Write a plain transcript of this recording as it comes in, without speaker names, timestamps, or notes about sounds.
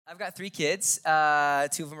I've got 3 kids. 2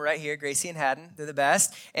 of them are right here, Gracie and Haddon. They're the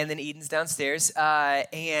best. And then Eden's downstairs.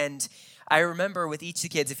 And I remember with each of the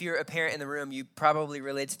kids, if you're a parent in the room, you probably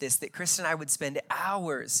relate to this, that Chris and I would spend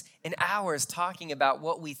hours and hours talking about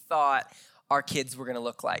what we thought our kids were going to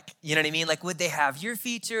look like. You know what I mean? Like, would they have your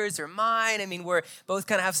features or mine? I mean, we're both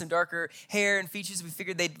kind of have some darker hair and features. We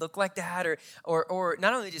figured they'd look like that, or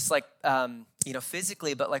not only just like,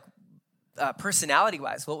 physically, but like,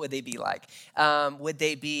 personality-wise, what would they be like? Would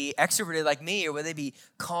they be extroverted like me, or would they be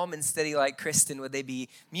calm and steady like Kristen? Would they be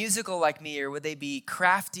musical like me, or would they be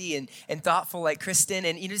crafty and thoughtful like Kristen?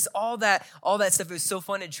 And just all that stuff. It was so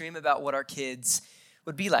fun to dream about what our kids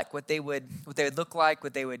would be like, what they would look like,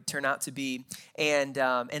 what they would turn out to be, and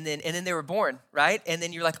then they were born, right? And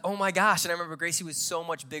then you're like, oh my gosh! And I remember Gracie was so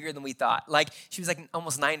much bigger than we thought. Like, she was like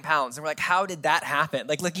almost 9 pounds, and we're like, how did that happen?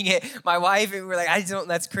 Like, looking at my wife, and we're like,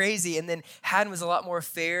 that's crazy. And then Haddon was a lot more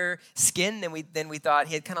fair skinned than we thought.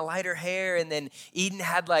 He had kind of lighter hair, and then Eden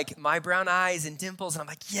had like my brown eyes and dimples, and I'm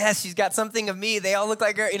like, yes, she's got something of me. They all look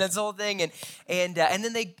like her, this whole thing, and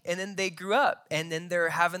then they grew up, and then they're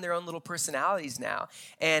having their own little personalities now.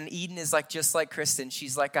 And Eden is like just like Kristen.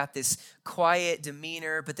 She's like got this quiet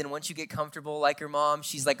demeanor, but then once you get comfortable like her mom,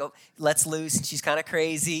 she's like lets loose and she's kind of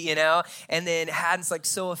crazy, And then Haddon's like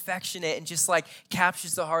so affectionate and just like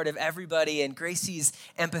captures the heart of everybody. And Gracie's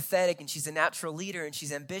empathetic and she's a natural leader and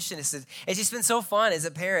she's ambitious. It's just been so fun as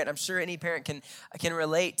a parent. I'm sure any parent can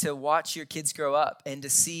relate to watch your kids grow up and to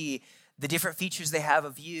see the different features they have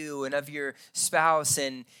of you and of your spouse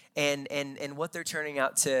and what they're turning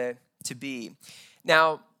out to be.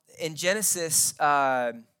 Now, in Genesis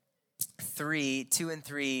 3, 2 and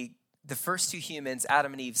 3, the first 2 humans,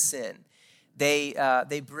 Adam and Eve, sin.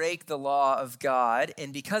 They break the law of God,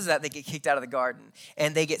 and because of that, they get kicked out of the garden,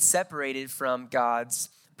 and they get separated from God's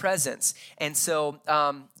presence. And so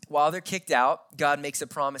while they're kicked out, God makes a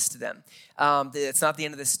promise to them. It's not the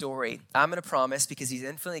end of the story. I'm going to promise, because he's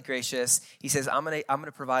infinitely gracious, he says, I'm going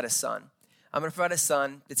to provide a son. I'm going to provide a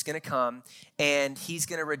son that's going to come, and he's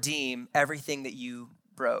going to redeem everything that you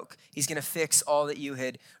broke. He's going to fix all that you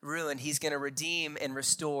had ruined. He's going to redeem and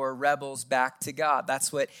restore rebels back to God.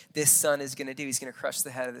 That's what this son is going to do. He's going to crush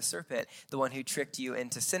the head of the serpent, the one who tricked you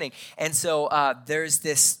into sinning. And so there's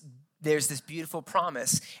this beautiful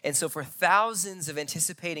promise. And so for thousands of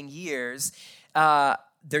anticipating years,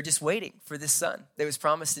 they're just waiting for this son that was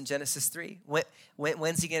promised in Genesis 3.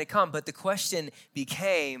 When's he going to come? But the question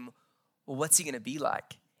became, well, what's he going to be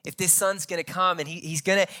like? If this son's going to come and he's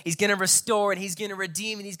going to restore and he's going to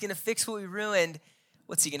redeem and he's going to fix what we ruined,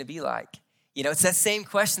 what's he going to be like? It's that same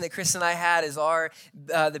question that Chris and I had as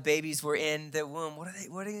the babies were in the womb. What are they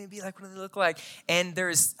going to be like? What do they look like? And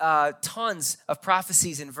there's tons of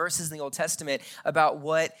prophecies and verses in the Old Testament about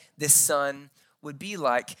what this son would be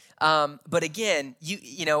like. But again,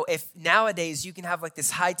 if nowadays you can have like this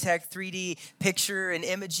high-tech 3D picture and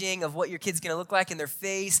imaging of what your kid's going to look like in their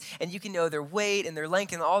face, and you can know their weight and their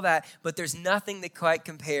length and all that, but there's nothing that quite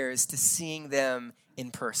compares to seeing them in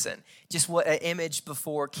person. Just what an image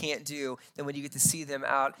before can't do than when you get to see them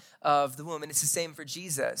out of the womb. And it's the same for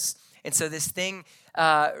Jesus. And so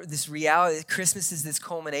this reality, Christmas is this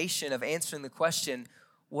culmination of answering the question,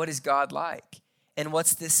 what is God like? And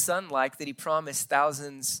what's this son like that he promised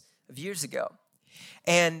thousands of years ago?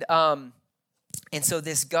 And so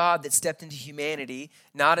this God that stepped into humanity,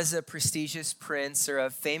 not as a prestigious prince or a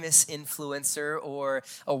famous influencer or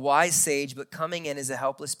a wise sage, but coming in as a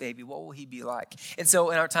helpless baby, what will he be like? And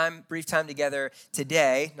so in our brief time together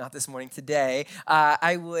today, not this morning, today,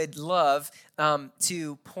 I would love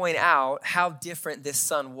to point out how different this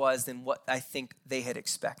son was than what I think they had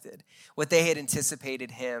expected, what they had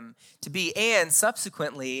anticipated him to be. And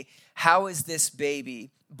subsequently, how is this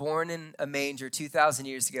baby born in a manger 2,000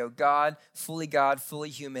 years ago, God, fully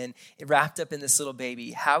human, wrapped up in this little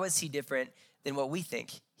baby? How is he different than what we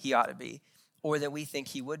think he ought to be, or that we think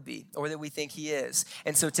he would be, or that we think he is?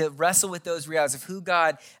 And so to wrestle with those realities of who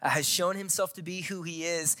God has shown himself to be, who he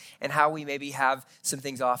is, and how we maybe have some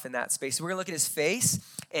things off in that space. So we're going to look at his face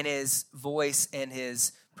and his voice and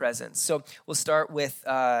his presence. So we'll start with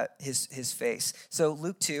his face. So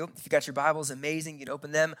Luke 2, if you got your Bibles, amazing. You can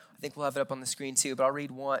open them. I think we'll have it up on the screen too, but I'll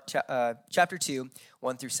read chapter 2,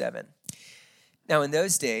 1 through 7. Now in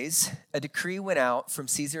those days, a decree went out from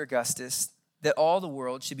Caesar Augustus that all the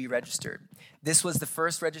world should be registered. This was the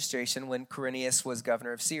first registration when Quirinius was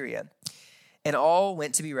governor of Syria. And all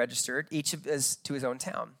went to be registered, each of us to his own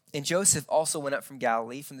town. And Joseph also went up from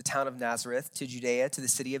Galilee, from the town of Nazareth to Judea, to the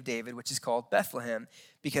city of David, which is called Bethlehem,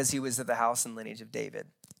 because he was of the house and lineage of David,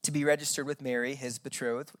 to be registered with Mary, his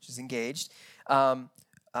betrothed, which is engaged.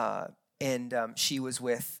 she was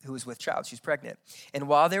with child. She was pregnant. And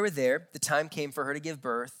while they were there, the time came for her to give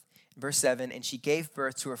birth. Verse 7, and she gave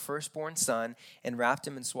birth to her firstborn son and wrapped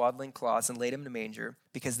him in swaddling cloths and laid him in a manger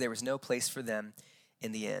because there was no place for them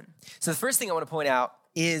in the inn. So the first thing I want to point out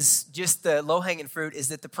is just the low-hanging fruit is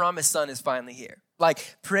that the promised son is finally here.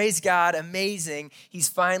 Like, praise God, amazing. He's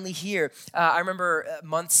finally here. I remember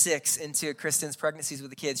month 6 into Kristen's pregnancies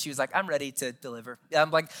with the kids, she was like, I'm ready to deliver.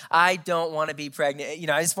 I'm like, I don't want to be pregnant.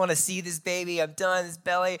 I just want to see this baby. I'm done, this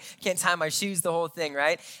belly. Can't tie my shoes, the whole thing,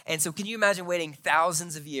 right? And so can you imagine waiting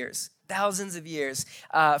thousands of years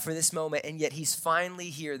for this moment, and yet he's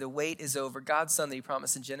finally here. The wait is over. God's son that he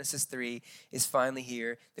promised in Genesis 3 is finally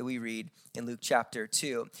here that we read in Luke chapter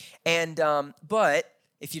 2. And, but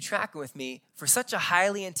if you're tracking with me, for such a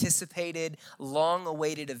highly anticipated,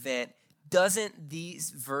 long-awaited event, don't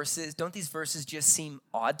these verses just seem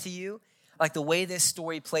odd to you? Like the way this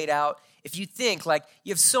story played out, if you think like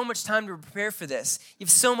you have so much time to prepare for this, you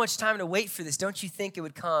have so much time to wait for this, don't you think it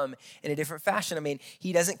would come in a different fashion? I mean,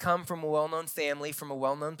 he doesn't come from a well-known family, from a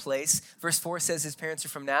well-known place. Verse 4 says his parents are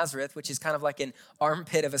from Nazareth, which is kind of like an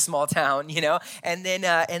armpit of a small town, And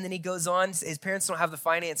then he goes on, his parents don't have the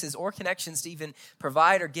finances or connections to even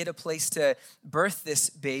provide or get a place to birth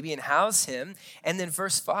this baby and house him. And then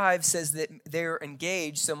verse 5 says that they're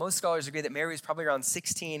engaged. So most scholars agree that Mary was probably around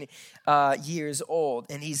 16 years old,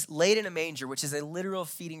 and he's laid in a manger, which is a literal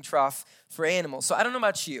feeding trough for animals. So I don't know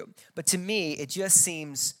about you, but to me, it just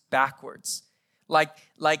seems backwards. Like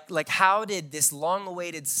how did this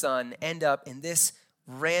long-awaited son end up in this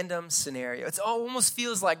random scenario? It almost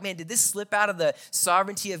feels like, man, did this slip out of the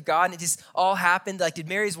sovereignty of God and it just all happened? Like, did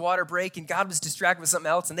Mary's water break and God was distracted with something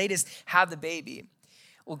else and they just had the baby?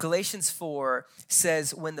 Well, Galatians 4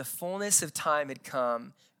 says, when the fullness of time had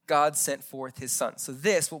come, God sent forth his son. So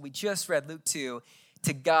this, what we just read, Luke 2,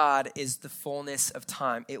 to God is the fullness of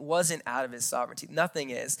time. It wasn't out of his sovereignty. Nothing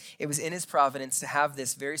is. It was in his providence to have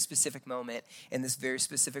this very specific moment in this very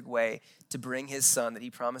specific way to bring his son that he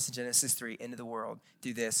promised in Genesis 3 into the world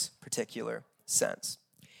through this particular sense.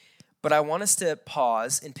 But I want us to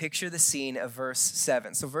pause and picture the scene of verse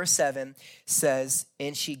 7. So verse 7 says,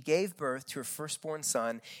 and she gave birth to her firstborn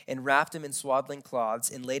son and wrapped him in swaddling cloths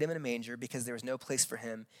and laid him in a manger because there was no place for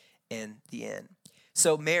him in the inn.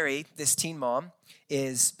 So Mary, this teen mom,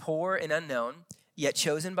 is poor and unknown, yet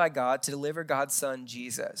chosen by God to deliver God's son,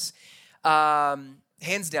 Jesus.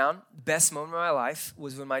 Hands down, the best moment of my life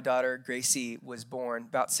was when my daughter, Gracie, was born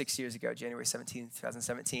about 6 years ago, January 17,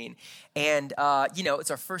 2017. And, it's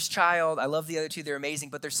our first child. I love the other two. They're amazing.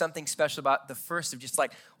 But there's something special about the first of just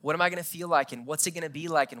like, what am I going to feel like? And what's it going to be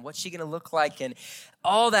like? And what's she going to look like? And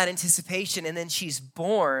all that anticipation. And then she's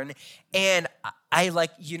born. And I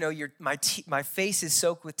my face is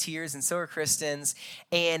soaked with tears, and so are Kristen's.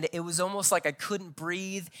 And it was almost like I couldn't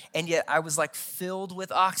breathe, and yet I was like filled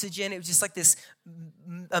with oxygen. It was just like this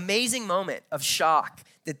amazing moment of shock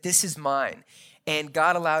that this is mine. And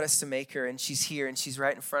God allowed us to make her, and she's here, and she's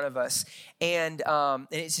right in front of us. And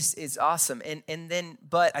it's awesome.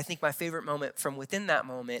 But I think my favorite moment from within that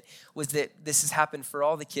moment was that this has happened for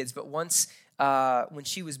all the kids. But once when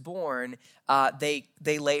she was born, they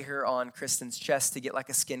lay her on Kristen's chest to get like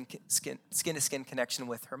a skin-to-skin connection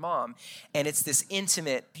with her mom. And it's this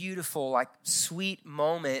intimate, beautiful, like sweet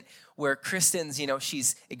moment where Kristen's,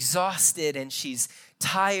 she's exhausted and she's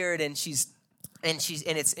tired and she's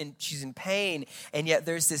in pain, and yet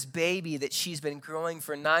there's this baby that she's been growing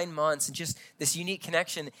for 9 months, and just this unique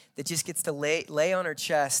connection that just gets to lay on her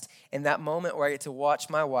chest. And that moment where I get to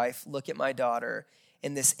watch my wife look at my daughter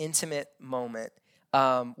in this intimate moment,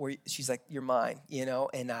 where she's like, "You're mine,"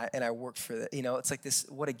 and I worked for that. It's like this.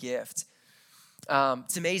 What a gift!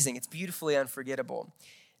 It's amazing. It's beautifully unforgettable.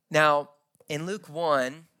 Now, in Luke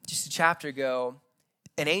 1, just a chapter ago,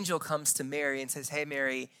 an angel comes to Mary and says, "Hey,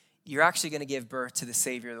 Mary, you're actually going to give birth to the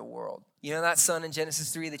Savior of the world." That son in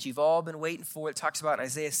Genesis 3 that you've all been waiting for. It talks about in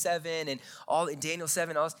Isaiah 7 and all in Daniel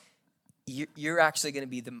 7. You're actually going to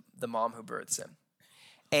be the mom who births him.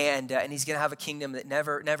 And he's going to have a kingdom that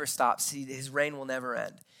never stops. His reign will never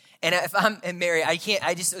end. And if I'm Mary, I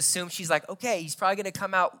just assume she's like, okay, he's probably going to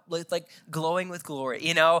come out like glowing with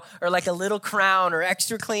glory, or like a little crown or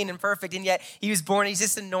extra clean and perfect. And yet he was born, he's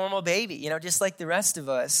just a normal baby, just like the rest of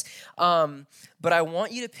us. But I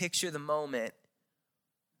want you to picture the moment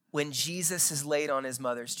when Jesus is laid on his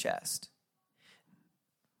mother's chest.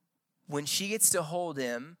 When she gets to hold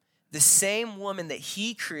him, the same woman that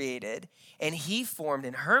he created and he formed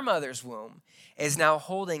in her mother's womb is now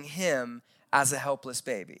holding him as a helpless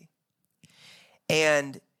baby.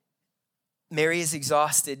 And Mary is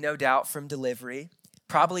exhausted, no doubt, from delivery,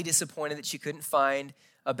 probably disappointed that she couldn't find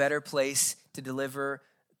a better place to deliver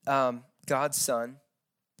God's son,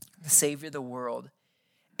 the Savior of the world.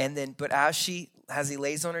 And then, but as he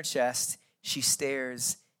lays on her chest, she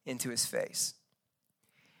stares into his face.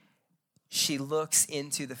 She looks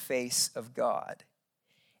into the face of God.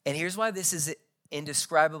 And here's why this is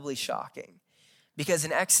indescribably shocking. Because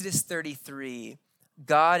in Exodus 33,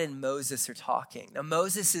 God and Moses are talking. Now,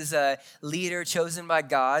 Moses is a leader chosen by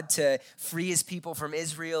God to free his people from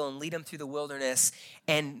Israel and lead them through the wilderness.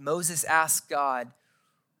 And Moses asks God,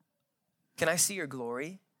 can I see your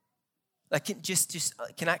glory? Like,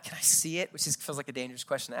 can I see it? Which feels like a dangerous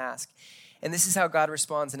question to ask. And this is how God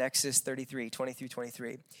responds in Exodus 33, 20 through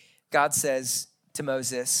 23. God says to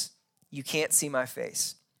Moses, you can't see my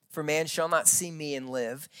face, for man shall not see me and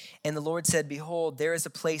live. And the Lord said, behold, there is a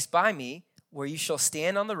place by me where you shall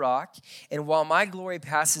stand on the rock, and while my glory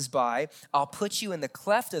passes by, I'll put you in the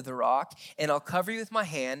cleft of the rock, and I'll cover you with my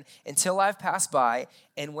hand until I've passed by.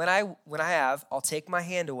 And when I have, I'll take my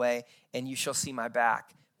hand away, and you shall see my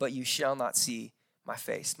back, but you shall not see my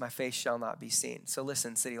face. My face shall not be seen. So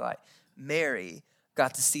listen, City Light. Mary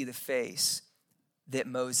got to see the face that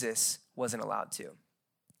Moses wasn't allowed to.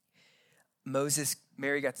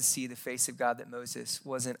 Mary got to see the face of God that Moses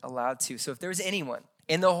wasn't allowed to. So if there was anyone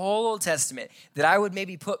in the whole Old Testament that I would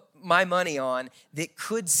maybe put my money on that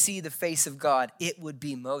could see the face of God, it would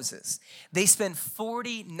be Moses. They spend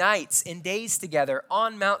 40 nights and days together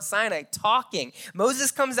on Mount Sinai talking. Moses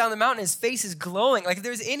comes down the mountain, his face is glowing. Like if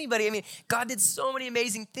there's anybody, God did so many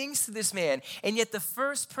amazing things to this man. And yet the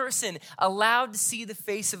first person allowed to see the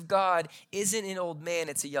face of God isn't an old man,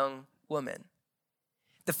 it's a young woman.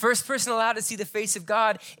 The first person allowed to see the face of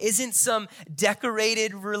God isn't some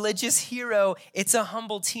decorated religious hero. It's a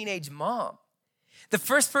humble teenage mom. The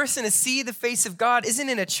first person to see the face of God isn't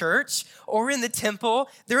in a church or in the temple.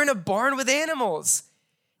 They're in a barn with animals.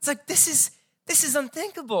 It's like, this is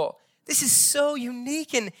unthinkable. This is so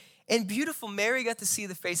unique and beautiful. Mary got to see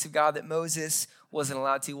the face of God that Moses wasn't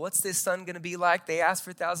allowed to. What's this son going to be like? They asked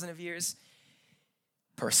for 1,000 of years.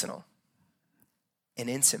 Personal and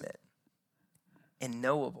intimate and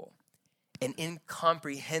knowable, and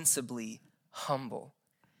incomprehensibly humble,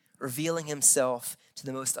 revealing himself to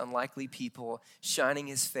the most unlikely people, shining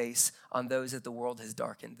his face on those that the world has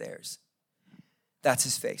darkened theirs. That's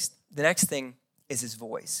his face. The next thing is his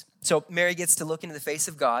voice. So Mary gets to look into the face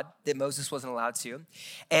of God that Moses wasn't allowed to.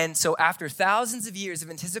 And so after thousands of years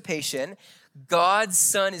of anticipation, God's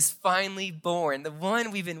son is finally born, the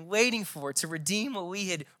one we've been waiting for to redeem what we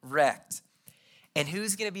had wrecked. And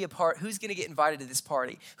who's going to get invited to this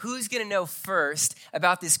party? Who's going to know first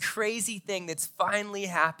about this crazy thing that's finally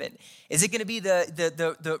happened? Is it going to be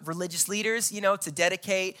the religious leaders, to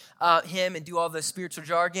dedicate him and do all the spiritual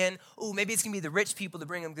jargon? Oh, maybe it's going to be the rich people to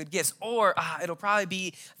bring him good gifts. Or it'll probably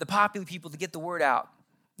be the popular people to get the word out.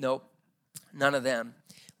 Nope, none of them.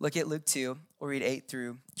 Look at Luke 2. We'll read 8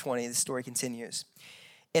 through 20. The story continues.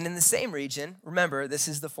 And in the same region, remember, this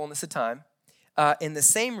is the fullness of time. In the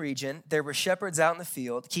same region, there were shepherds out in the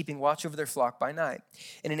field, keeping watch over their flock by night.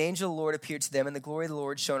 And an angel of the Lord appeared to them, and the glory of the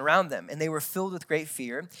Lord shone around them. And they were filled with great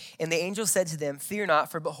fear. And the angel said to them, fear not,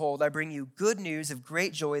 for behold, I bring you good news of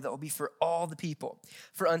great joy that will be for all the people.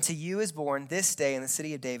 For unto you is born this day in the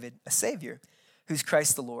city of David a Savior, who's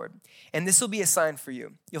Christ the Lord. And this will be a sign for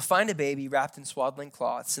you. You'll find a baby wrapped in swaddling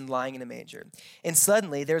cloths and lying in a manger. And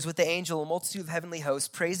suddenly there was with the angel a multitude of heavenly hosts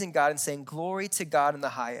praising God and saying, glory to God in the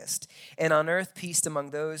highest, and on earth peace among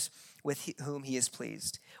those with whom he is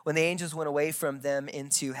pleased. When the angels went away from them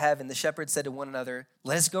into heaven, the shepherds said to one another,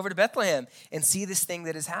 let us go over to Bethlehem and see this thing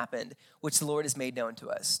that has happened, which the Lord has made known to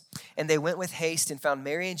us. And they went with haste and found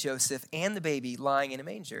Mary and Joseph and the baby lying in a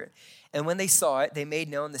manger. And when they saw it, they made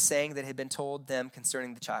known the saying that had been told them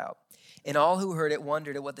concerning the child. And all who heard it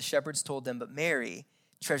wondered at what the shepherds told them, but Mary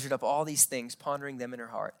treasured up all these things, pondering them in her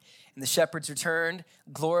heart. And the shepherds returned,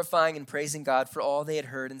 glorifying and praising God for all they had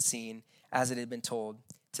heard and seen, as it had been told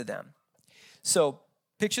to them. So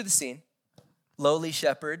picture the scene. Lowly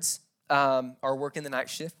shepherds are working the night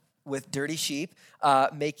shift with dirty sheep,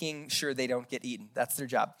 making sure they don't get eaten. That's their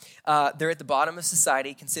job. They're at the bottom of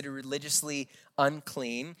society, considered religiously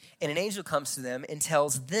unclean, and an angel comes to them and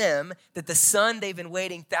tells them that the son they've been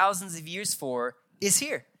waiting thousands of years for is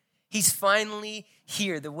here. He's finally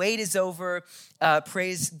here. The wait is over.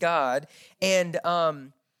 Praise God. And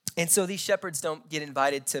And so these shepherds don't get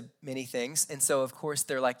invited to many things. And so, of course,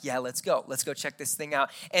 they're like, yeah, let's go. Let's go check this thing out.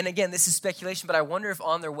 And again, this is speculation, but I wonder if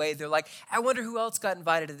on their way, they're like, I wonder who else got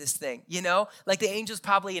invited to this thing, you know? Like the angels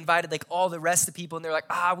probably invited like all the rest of the people, and they're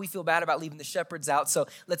like, we feel bad about leaving the shepherds out, so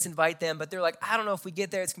let's invite them. But they're like, I don't know if we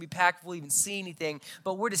get there, it's going to be packed, if we'll even see anything,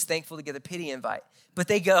 but we're just thankful to get a pity invite. But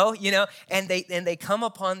they go, you know, and they come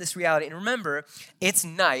upon this reality. And remember, it's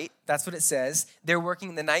night. That's what it says. They're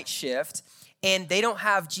working the night shift. And they don't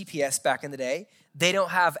have GPS back in the day. They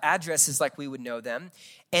don't have addresses like we would know them.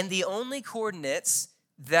 And the only coordinates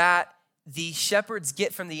that the shepherds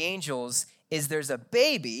get from the angels is there's a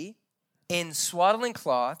baby in swaddling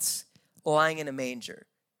cloths lying in a manger.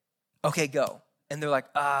 Okay, go. And they're like,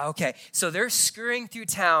 okay. So they're scurrying through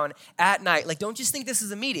town at night. Like, don't just think this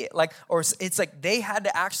is immediate. Like, or it's like they had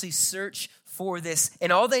to actually search for this.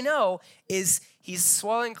 And all they know is he's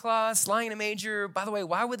swaddling cloths, lying in a manger. By the way,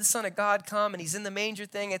 why would the Son of God come? And he's in the manger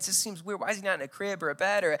thing. It just seems weird. Why is he not in a crib or a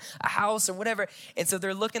bed or a house or whatever? And so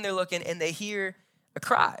they're looking, and they hear a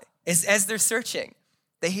cry. As they're searching,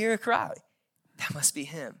 they hear a cry. That must be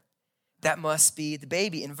him. That must be the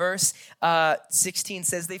baby. In verse 16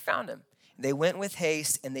 says they found him. They went with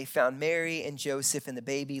haste, and they found Mary and Joseph and the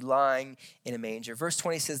baby lying in a manger. Verse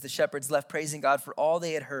 20 says the shepherds left praising God for all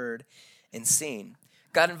they had heard and seen.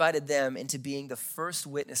 God invited them into being the first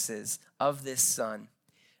witnesses of this son,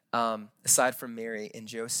 aside from Mary and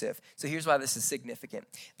Joseph. So here's why this is significant.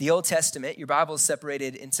 The Old Testament, your Bible is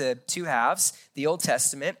separated into two halves. The Old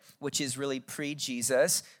Testament, which is really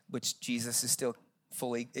pre-Jesus, which Jesus is still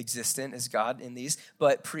fully existent as God in these,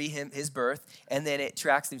 but his birth, and then it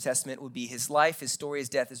tracks the New Testament would be his life, his story, his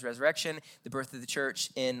death, his resurrection, the birth of the church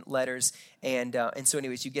in letters, and so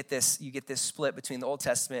anyways, you get this split between the Old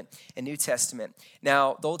Testament and New Testament.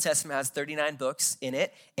 Now, the Old Testament has 39 books in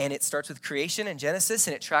it, and it starts with creation and Genesis,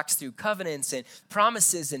 and it tracks through covenants and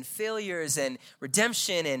promises and failures and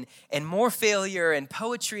redemption and more failure and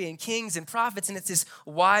poetry and kings and prophets, and it's this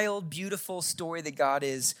wild, beautiful story that God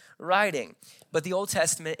is writing. But the Old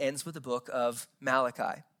Testament ends with the book of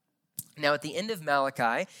Malachi. Now, at the end of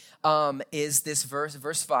Malachi is this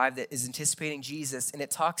verse 5 that is anticipating Jesus, and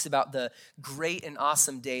it talks about the great and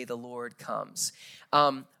awesome day the Lord comes.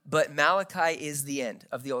 But Malachi is the end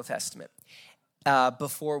of the Old Testament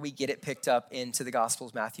before we get it picked up into the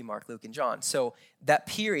Gospels, Matthew, Mark, Luke, and John. So that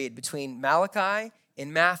period between Malachi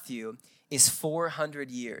and Matthew is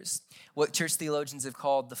 400 years, what church theologians have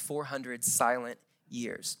called the 400 silent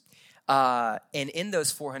years. And in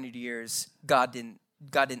those 400 years, God didn't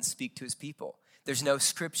speak to his people. There's no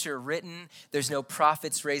scripture written. There's no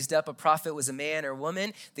prophets raised up. A prophet was a man or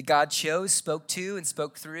woman that God chose, spoke to, and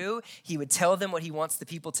spoke through. He would tell them what he wants the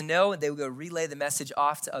people to know, and they would go relay the message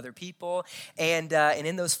off to other people. And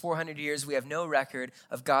in those 400 years, we have no record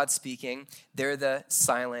of God speaking. They're the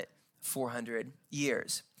silent 400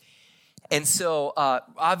 years. And so,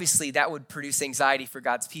 obviously, that would produce anxiety for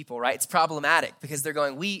God's people, right? It's problematic because they're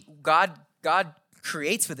going, God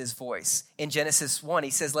creates with his voice. In Genesis 1, he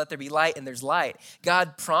says, let there be light, and there's light.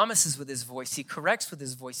 God promises with his voice. He corrects with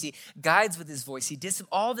his voice. He guides with his voice. He does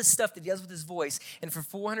all this stuff that he does with his voice. And for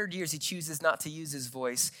 400 years, he chooses not to use his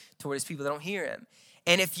voice toward his people that don't hear him.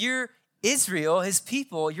 And if you're Israel, his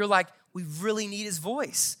people, you're like, we really need his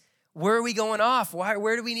voice. Where are we going off?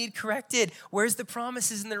 Where do we need corrected? Where's the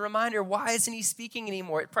promises and the reminder? Why isn't he speaking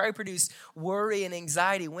anymore? It probably produced worry and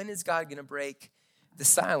anxiety. When is God going to break the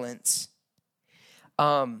silence?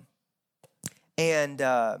 And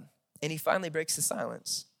he finally breaks the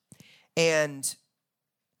silence. And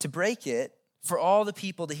to break it, for all the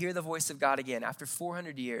people to hear the voice of God again after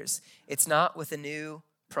 400 years, it's not with a new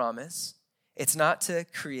promise. It's not to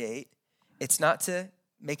create. It's not to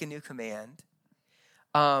make a new command.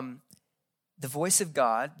 The voice of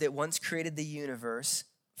God that once created the universe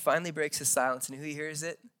finally breaks the silence, and who hears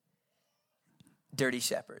it? Dirty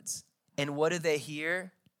shepherds. And what do they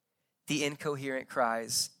hear? The incoherent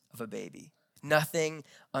cries of a baby. Nothing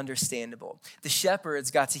understandable. The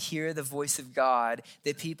shepherds got to hear the voice of God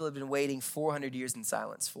that people have been waiting 400 years in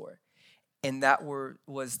silence for. And that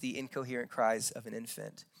was the incoherent cries of an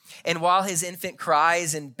infant. And while his infant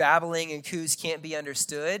cries and babbling and coos can't be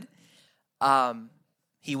understood,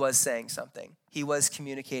 he was saying something. He was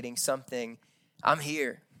communicating something. I'm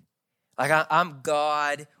here. Like I'm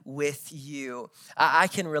God with you. I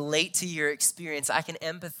can relate to your experience. I can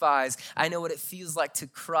empathize. I know what it feels like to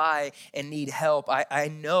cry and need help.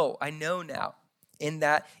 I know now in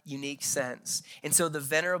that unique sense. And so the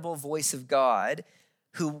venerable voice of God,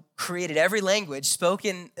 who created every language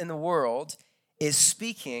spoken in the world, is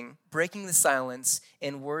speaking, breaking the silence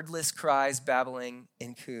in wordless cries, babbling,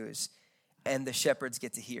 and coos. And the shepherds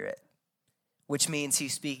get to hear it. which means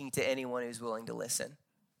he's speaking to anyone who's willing to listen.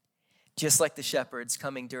 Just like the shepherds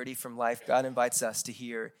coming dirty from life, God invites us to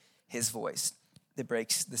hear his voice that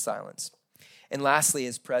breaks the silence. And lastly,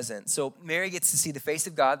 his presence. So Mary gets to see the face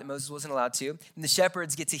of God that Moses wasn't allowed to. And the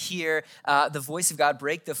shepherds get to hear the voice of God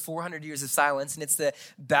break the 400 years of silence. And it's the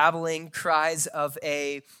babbling cries of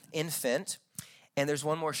an infant. And there's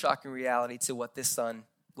one more shocking reality to what this son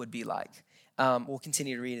would be like. We'll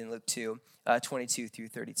continue to read in Luke 2, 22 through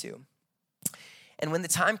 32. And when the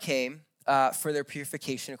time came for their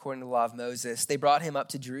purification according to the law of Moses, they brought him up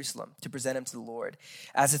to Jerusalem to present him to the Lord.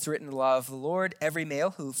 As it's written in the law of the Lord, every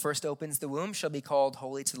male who first opens the womb shall be called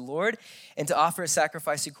holy to the Lord, and to offer a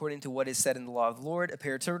sacrifice according to what is said in the law of the Lord, a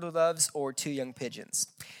pair of turtle doves or 2 young pigeons.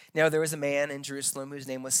 Now there was a man in Jerusalem whose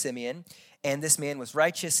name was Simeon, and this man was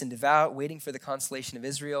righteous and devout, waiting for the consolation of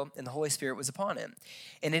Israel, and the Holy Spirit was upon him.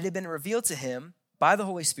 And it had been revealed to him by the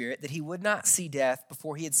Holy Spirit that he would not see death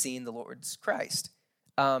before he had seen the Lord's Christ.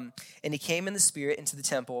 And he came in the Spirit into the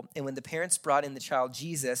temple, and when the parents brought in the child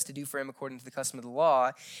Jesus to do for him according to the custom of the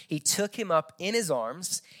law, he took him up in his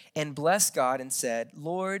arms and blessed God and said,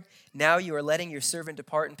 Lord, now you are letting your servant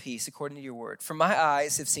depart in peace according to your word. For my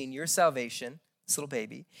eyes have seen your salvation, this little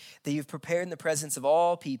baby, that you've prepared in the presence of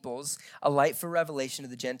all peoples, a light for revelation to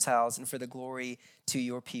the Gentiles and for the glory to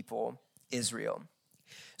your people, Israel.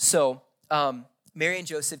 So, Mary and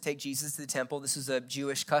Joseph take Jesus to the temple. This was a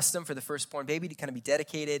Jewish custom for the firstborn baby to kind of be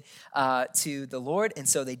dedicated to the Lord. And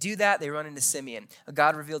so they do that. They run into Simeon.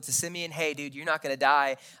 God revealed to Simeon, hey, dude, you're not going to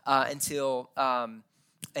die until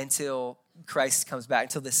Christ comes back,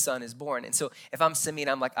 until this son is born. And so if I'm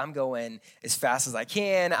Simeon, I'm going as fast as I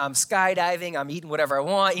can. I'm skydiving. I'm eating whatever I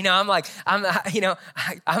want. I'm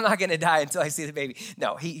not going to die until I see the baby.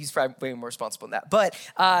 No, he's probably way more responsible than that. But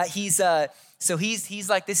he's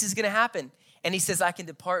like, this is going to happen. And he says, I can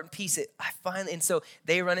depart in peace. And so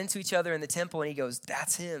they run into each other in the temple, and he goes,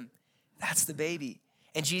 that's him. That's the baby.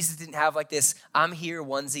 And Jesus didn't have like this I'm here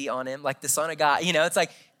onesie on him, like the Son of God. It's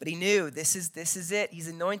like, but he knew this is it. He's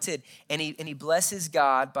anointed. And he blesses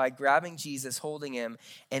God by grabbing Jesus, holding him,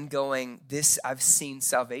 and going, I've seen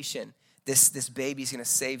salvation. This baby's going to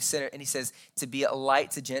save sinners. And he says to be a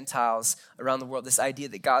light to Gentiles around the world, this idea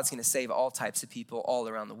that God's going to save all types of people all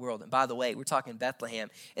around the world. And by the way, we're talking Bethlehem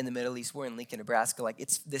in the Middle East. We're in Lincoln, Nebraska.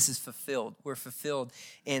 This is fulfilled. We're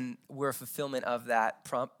a fulfillment of that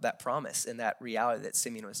promise and that reality that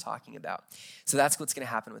Simeon was talking about. So that's what's going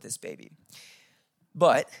to happen with this baby.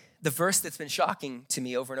 But the verse that's been shocking to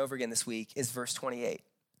me over and over again this week is verse 28.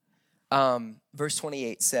 Verse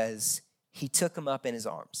 28 says, he took him up in his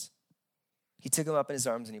arms. He took him up in his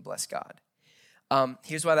arms and he blessed God.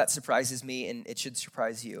 Here's why that surprises me, and it should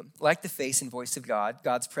surprise you. Like the face and voice of God,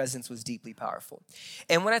 God's presence was deeply powerful.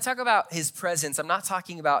 And when I talk about his presence, I'm not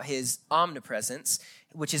talking about his omnipresence,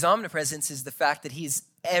 which his omnipresence is the fact that he's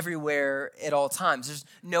everywhere at all times. There's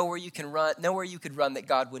nowhere you could run that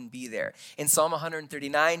God wouldn't be there. In Psalm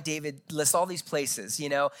 139, David lists all these places,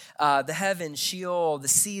 the heavens, Sheol, the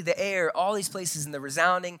sea, the air, all these places, and the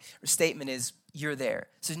resounding statement is, you're there.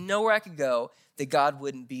 So there's nowhere I could go that God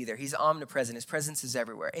wouldn't be there. He's omnipresent. His presence is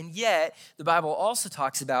everywhere. And yet, the Bible also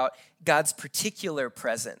talks about God's particular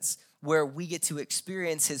presence, where we get to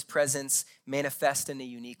experience his presence manifest in a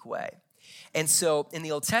unique way. And so in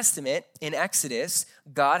the Old Testament, in Exodus,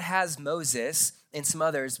 God has Moses and some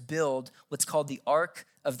others build what's called the Ark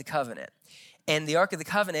of the Covenant. And the Ark of the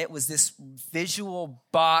Covenant was this visual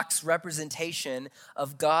box representation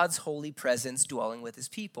of God's holy presence dwelling with his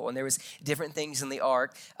people. And there was different things in the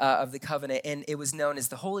Ark of the Covenant, and it was known as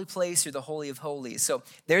the holy place or the Holy of Holies. So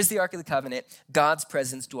there's the Ark of the Covenant, God's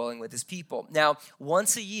presence dwelling with his people. Now,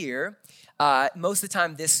 once a year, most of the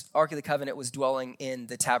time, this Ark of the Covenant was dwelling in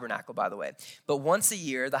the tabernacle, by the way. But once a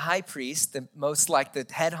year, the high priest, the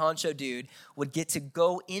head honcho dude, would get to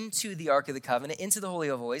go into the Ark of the Covenant, into the Holy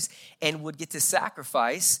of Holies, and would get to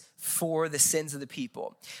sacrifice for the sins of the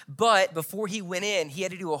people. But before he went in, he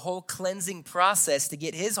had to do a whole cleansing process to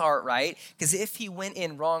get his heart right, because if he went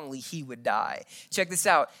in wrongly, he would die. Check this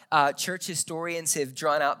out. Church historians have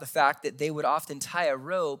drawn out the fact that they would often tie a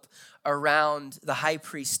rope around the high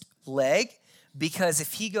priest's leg, because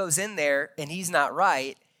if he goes in there and he's not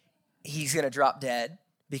right, he's going to drop dead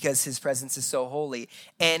because his presence is so holy.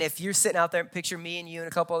 And if you're sitting out there, picture me and you and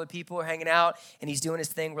a couple other people are hanging out and he's doing his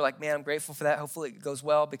thing, we're like, man, I'm grateful for that. Hopefully it goes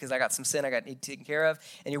well because I got some sin I got need taken care of.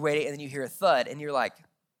 And you're waiting, and then you hear a thud and you're like,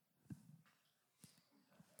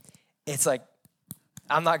 it's like,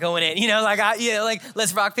 I'm not going in, like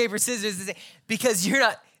let's rock, paper, scissors, because you're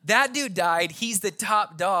not, That dude died. He's the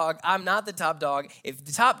top dog. I'm not the top dog. If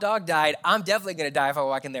the top dog died, I'm definitely going to die if I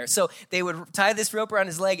walk in there. So they would tie this rope around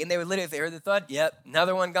his leg, and they would literally, if they heard the thud, yep,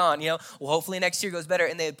 another one gone. Well, hopefully next year goes better,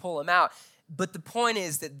 and they would pull him out. But the point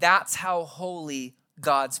is that that's how holy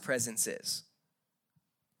God's presence is.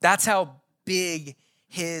 That's how big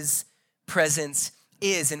his presence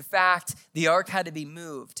is. In fact, the ark had to be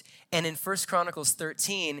moved. And in 1 Chronicles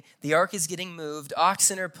 13, the ark is getting moved,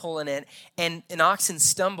 oxen are pulling it, and an oxen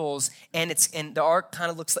stumbles, and the ark kind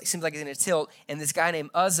of seems like it's going to tilt, and this guy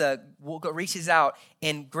named Uzzah reaches out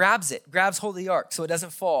and grabs hold of the ark so it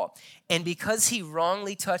doesn't fall. And because he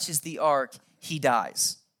wrongly touches the ark, he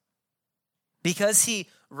dies. Because he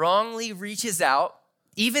wrongly reaches out,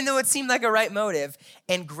 even though it seemed like a right motive,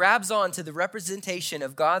 and grabs on to the representation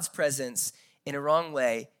of God's presence in a wrong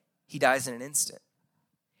way, he dies in an instant.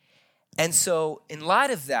 And so, in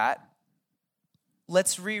light of that,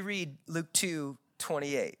 let's reread Luke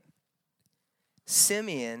 2:28.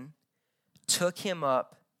 Simeon took him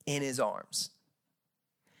up in his arms.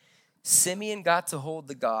 Simeon got to hold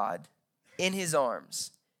the God in his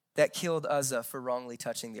arms that killed Uzzah for wrongly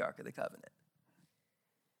touching the Ark of the Covenant.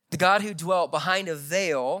 The God who dwelt behind a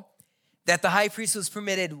veil that the high priest was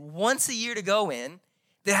permitted once a year to go in,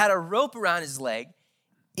 that had a rope around his leg,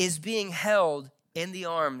 is being held in the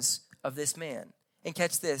arms of this man. And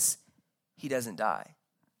catch this, he doesn't die.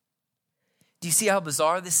 Do you see how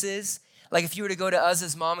bizarre this is? Like if you were to go to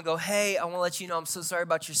Uzzah's mom and go, hey, I want to let you know I'm so sorry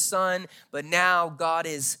about your son, but now God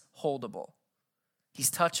is holdable.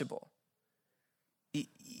 He's touchable.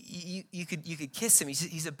 You could kiss him.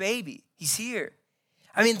 He's a baby. He's here.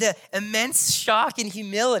 I mean, the immense shock and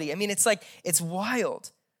humility. I mean, it's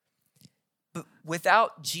wild. But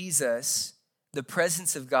without Jesus, the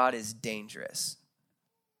presence of God is dangerous.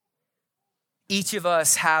 Each of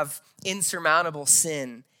us have insurmountable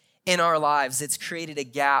sin in our lives that's created a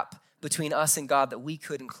gap between us and God that we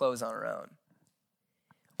couldn't close on our own.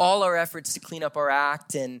 All our efforts to clean up our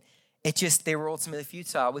act, and they were ultimately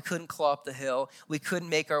futile. We couldn't claw up the hill. We couldn't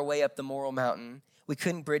make our way up the moral mountain. We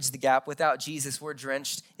couldn't bridge the gap. Without Jesus, we're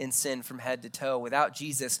drenched in sin from head to toe. Without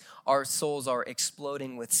Jesus, our souls are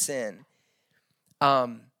exploding with sin.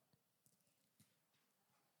 And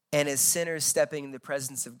as sinners stepping in the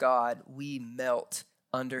presence of God, we melt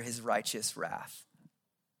under his righteous wrath.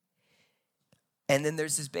 And then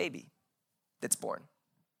there's this baby that's born,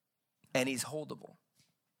 and he's holdable.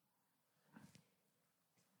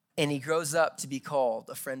 And he grows up to be called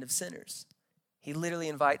a friend of sinners. He literally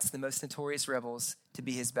invites the most notorious rebels to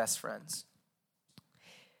be his best friends.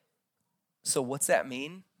 So what's that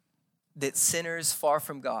mean? That sinners far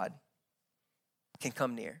from God can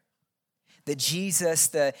come near. That Jesus,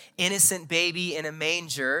 the innocent baby in a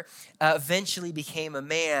manger, eventually became a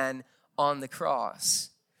man on the cross.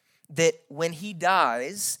 That when he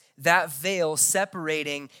dies, that veil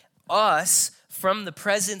separating us from the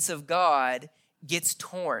presence of God gets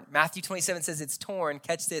torn. Matthew 27 says it's torn.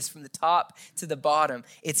 Catch this, from the top to the bottom.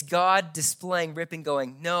 It's God displaying, ripping,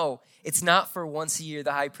 going, no, it's not for once a year,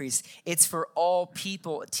 the high priest. It's for all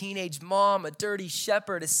people, a teenage mom, a dirty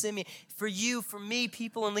shepherd, a Simeon. For you, for me,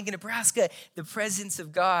 people in Lincoln, Nebraska, the presence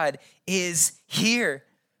of God is here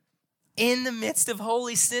in the midst of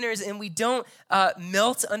holy sinners, and we don't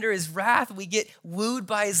melt under his wrath. We get wooed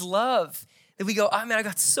by his love. That we go, oh man, I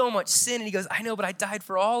got so much sin. And he goes, I know, but I died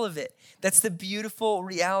for all of it. That's the beautiful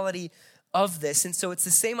reality of this. And so it's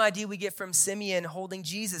the same idea we get from Simeon holding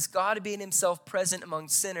Jesus, God being himself present among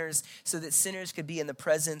sinners so that sinners could be in the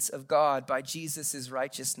presence of God by Jesus'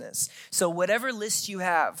 righteousness. So whatever list you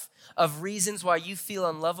have of reasons why you feel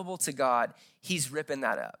unlovable to God, he's ripping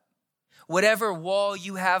that up. Whatever wall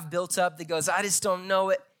you have built up that goes, I just don't know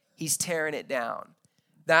it, he's tearing it down.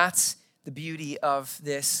 That's the beauty of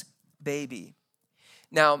this baby.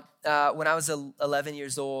 Now, when I was 11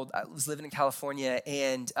 years old, I was living in California,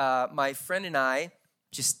 and my friend and I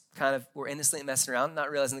just kind of were innocently messing around, not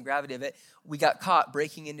realizing the gravity of it. We got caught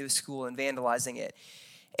breaking into a school and vandalizing it.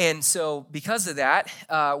 And so because of that,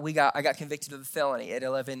 I got convicted of a felony at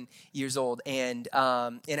 11 years old, and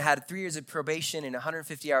I had 3 years of probation and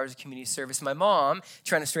 150 hours of community service. My mom,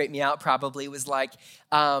 trying to straighten me out probably, was like,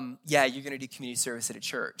 yeah, you're going to do community service at a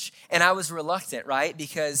church. And I was reluctant, right?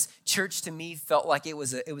 Because church to me felt like it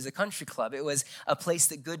was a country club. It was a place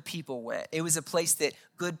that good people went. It was a place that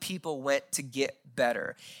good people went to get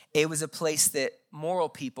better. It was a place that moral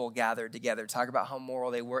people gathered together to talk about how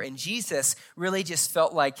moral they were. And Jesus really just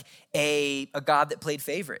felt like a God that played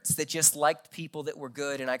favorites, that just liked people that were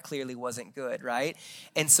good, and I clearly wasn't good, right?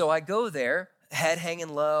 And so I go there, head hanging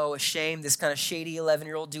low, ashamed, this kind of shady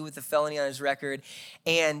 11-year-old dude with a felony on his record,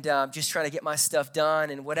 and just trying to get my stuff done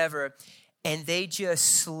and whatever. And they just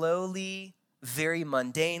slowly, very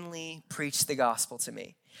mundanely preached the gospel to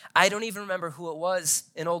me. I don't even remember who it was,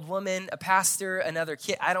 an old woman, a pastor, another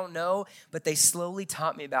kid, I don't know, but they slowly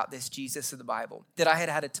taught me about this Jesus of the Bible that I had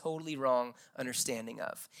had a totally wrong understanding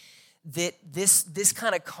of. That this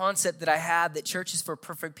kind of concept that I had that church is for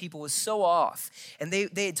perfect people was so off. And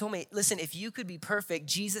they had told me, listen, if you could be perfect,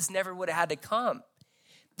 Jesus never would have had to come.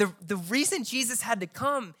 The reason Jesus had to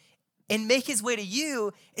come and make his way to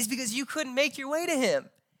you is because you couldn't make your way to him.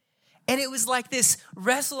 And it was like this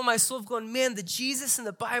wrestle in my soul of going, man, the Jesus in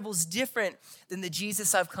the Bible is different than the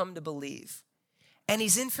Jesus I've come to believe. And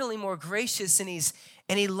he's infinitely more gracious, and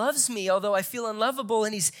he loves me, although I feel unlovable,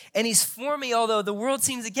 and he's for me, although the world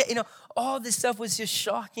seems to get, all this stuff was just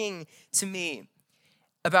shocking to me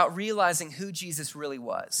about realizing who Jesus really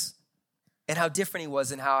was and how different he was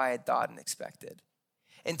than how I had thought and expected.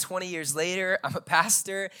 And 20 years later, I'm a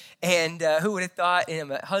pastor, and who would have thought, and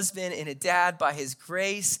I'm a husband and a dad by his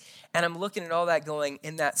grace, and I'm looking at all that going,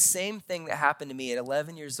 and that same thing that happened to me at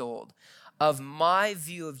 11 years old, of my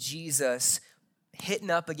view of Jesus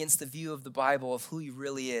hitting up against the view of the Bible of who he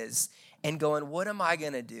really is, and going, what am I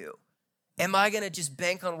going to do? Am I going to just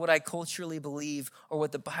bank on what I culturally believe or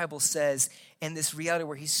what the Bible says, and this reality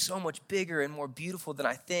where he's so much bigger and more beautiful than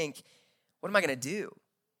I think? What am I going to do?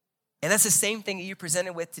 And that's the same thing that you're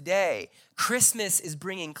presented with today. Christmas is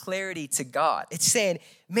bringing clarity to God. It's saying,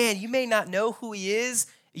 man, you may not know who he is.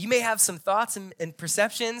 You may have some thoughts and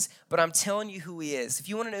perceptions, but I'm telling you who he is. If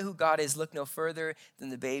you want to know who God is, look no further than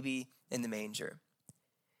the baby in the manger.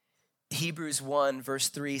 Hebrews 1 verse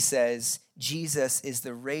 3 says, Jesus is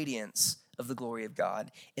the radiance of the glory of God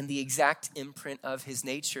in the exact imprint of his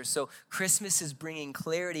nature. So Christmas is bringing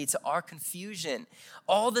clarity to our confusion.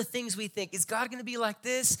 All the things we think, is God going to be like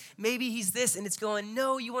this? Maybe he's this. And it's going,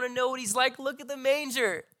 no, you want to know what he's like? Look at the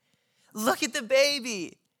manger. Look at the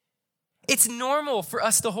baby. It's normal for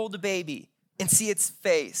us to hold a baby and see its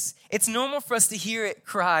face. It's normal for us to hear it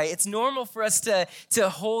cry. It's normal for us to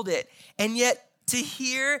hold it. And yet to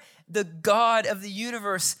hear the God of the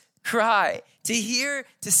universe cry,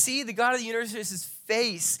 to see the God of the universe's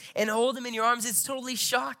face and hold him in your arms, it's totally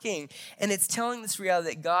shocking. And it's telling this reality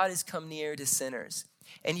that God has come near to sinners.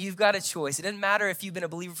 And you've got a choice. It doesn't matter if you've been a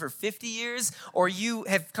believer for 50 years or you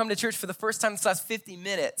have come to church for the first time this last 50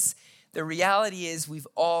 minutes. The reality is we've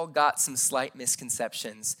all got some slight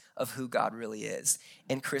misconceptions of who God really is.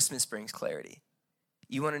 And Christmas brings clarity.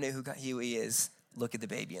 You want to know who he is? Look at the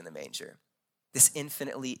baby in the manger. This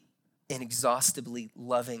infinitely, inexhaustibly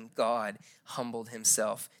loving God humbled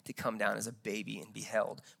himself to come down as a baby and be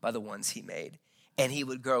held by the ones he made. And he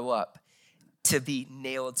would grow up to be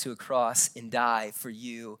nailed to a cross and die for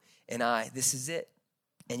you and I. This is it.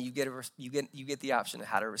 And you get the option of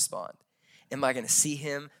how to respond. Am I going to see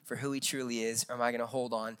him for who he truly is, or am I going to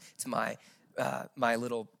hold on to my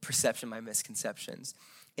little perception, my misconceptions?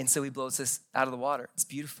 And so he blows us out of the water. It's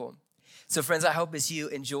beautiful. So friends, I hope as you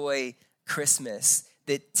enjoy Christmas,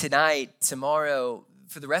 that tonight, tomorrow,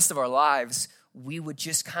 for the rest of our lives, we would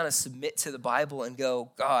just kind of submit to the Bible and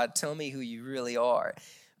go, God, tell me who you really are,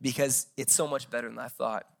 because it's so much better than I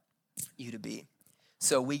thought you to be.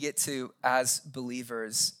 So we get to, as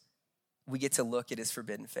believers, we get to look at his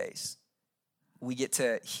forbidden face. We get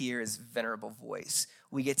to hear his venerable voice.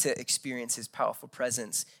 We get to experience his powerful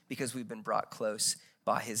presence because we've been brought close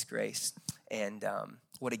by his grace. And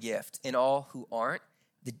what a gift. And all who aren't,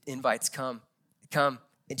 the invites come. Come,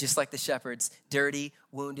 and just like the shepherds, dirty,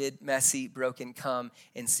 wounded, messy, broken, come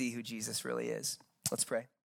and see who Jesus really is. Let's pray.